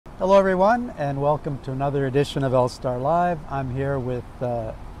Hello everyone, and welcome to another edition of LSTAR Live. I'm here with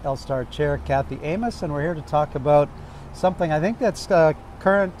LSTAR Chair Kathy Amess, and we're here to talk about something I think that's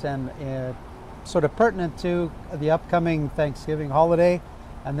current and sort of pertinent to the upcoming Thanksgiving holiday.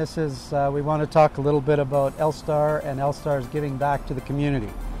 And this is, we want to talk a little bit about LSTAR and LSTAR's giving back to the community.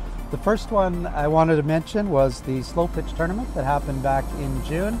 The first one I wanted to mention was the slow pitch tournament that happened back in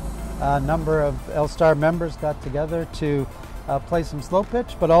June. A number of LSTAR members got together to play some slow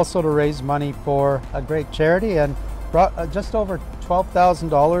pitch, but also to raise money for a great charity, and just over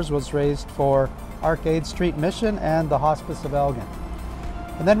 $12,000 was raised for Arcade Street Mission and the Hospice of Elgin.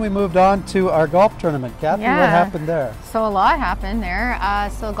 And then we moved on to our golf tournament. Kathy, what happened there? So a lot happened there.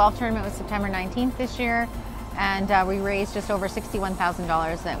 So the golf tournament was September 19th this year, and we raised just over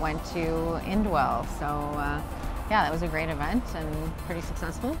 $61,000 that went to Indwell. So yeah, that was a great event and pretty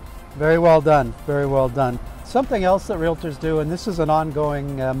successful. Very well done, very well done. Something else that realtors do, and this is an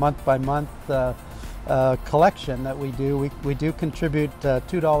ongoing month-by-month collection that we do. We do contribute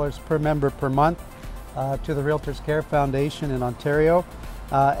 $2 per member per month to the Realtors Care Foundation in Ontario.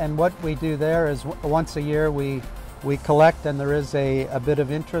 And what we do there is once a year we collect, and there is a bit of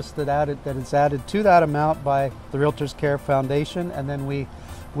interest that is added to that amount by the Realtors Care Foundation, and then we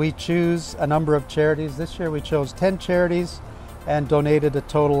choose a number of charities. This year we chose 10 charities and donated a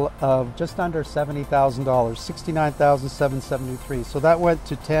total of just under $70,000, $69,773. So that went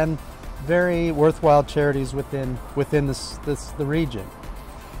to 10 very worthwhile charities within the region.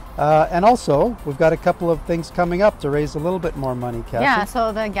 And also, we've got a couple of things coming up to raise a little bit more money, Kathy. Yeah,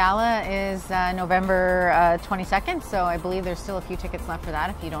 so the gala is November 22nd, so I believe there's still a few tickets left for that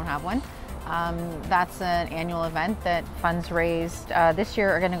if you don't have one. That's an annual event that funds raised this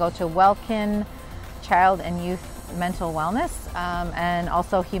year are going to go to Welkin Child and Youth Mental Wellness, and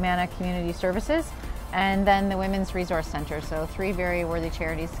also Humana Community Services, and then the Women's Resource Center. So three very worthy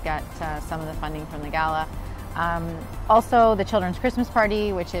charities got some of the funding from the gala. Also the Children's Christmas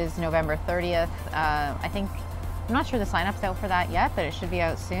Party, which is November 30th. I'm not sure the sign-up's out for that yet, but it should be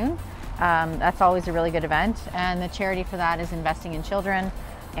out soon. That's always a really good event, and the charity for that is Investing in Children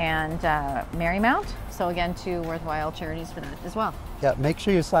and Marymount. So again, two worthwhile charities for that as well. Yeah, make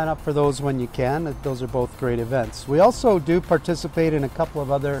sure you sign up for those when you can. Those are both great events. We also do participate in a couple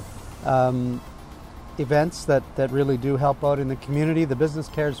of other events that really do help out in the community. The Business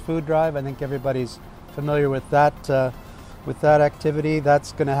Cares Food Drive, I think everybody's familiar with that activity.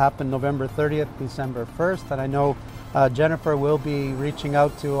 That's going to happen November 30th, December 1st, and I know Jennifer will be reaching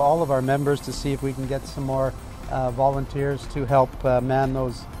out to all of our members to see if we can get some more volunteers to help man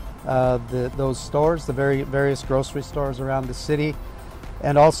those stores, the various grocery stores around the city.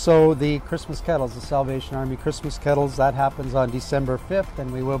 And also the Christmas kettles, the Salvation Army Christmas kettles, that happens on December 5th,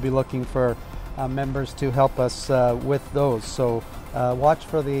 and we will be looking for members to help us with those. So watch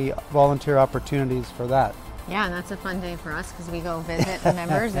for the volunteer opportunities for that. Yeah, and that's a fun day for us because we go visit the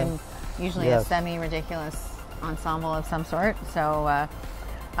members and usually a semi-ridiculous ensemble of some sort. So,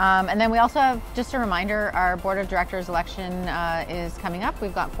 and then we also have, just a reminder, our Board of Directors election is coming up.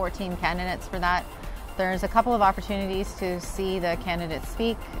 We've got 14 candidates for that. There's a couple of opportunities to see the candidates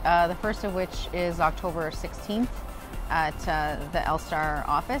speak, the first of which is October 16th at the LSTAR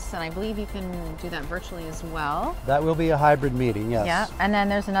office, and I believe you can do that virtually as well. That will be a hybrid meeting, yes. Yeah, and then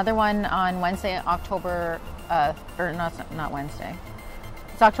there's another one on Wednesday, October, or not Wednesday.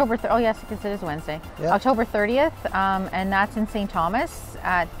 It's October, oh yes, because it is Wednesday. Yep. October 30th, and that's in St. Thomas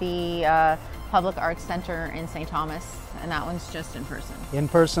at the Public Arts Center in St. Thomas, and that one's just in person. In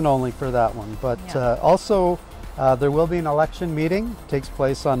person only for that one, but also there will be an election meeting. It takes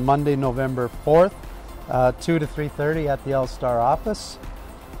place on Monday, November 4th, 2 to 3:30 at the LSTAR office.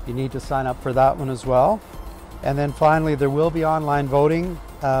 You need to sign up for that one as well. And then finally, there will be online voting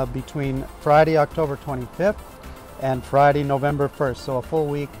between Friday, October 25th and Friday, November 1st. So a full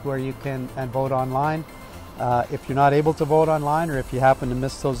week where you can vote online. If you're not able to vote online, or if you happen to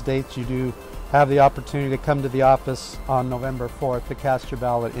miss those dates, you do have the opportunity to come to the office on November 4th to cast your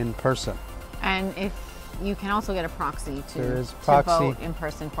ballot in person. And if you can also get a proxy to vote in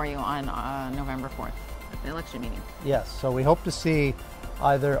person for you on November 4th at the election meeting. Yes, so we hope to see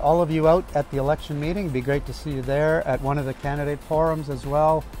either all of you out at the election meeting. It'd be great to see you there at one of the candidate forums as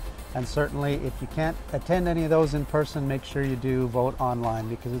well. And certainly if you can't attend any of those in person, make sure you do vote online,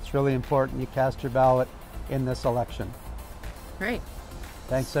 because it's really important you cast your ballot in this election. Great.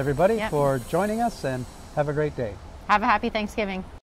 Thanks everybody for joining us, and have a great day. Have a happy Thanksgiving.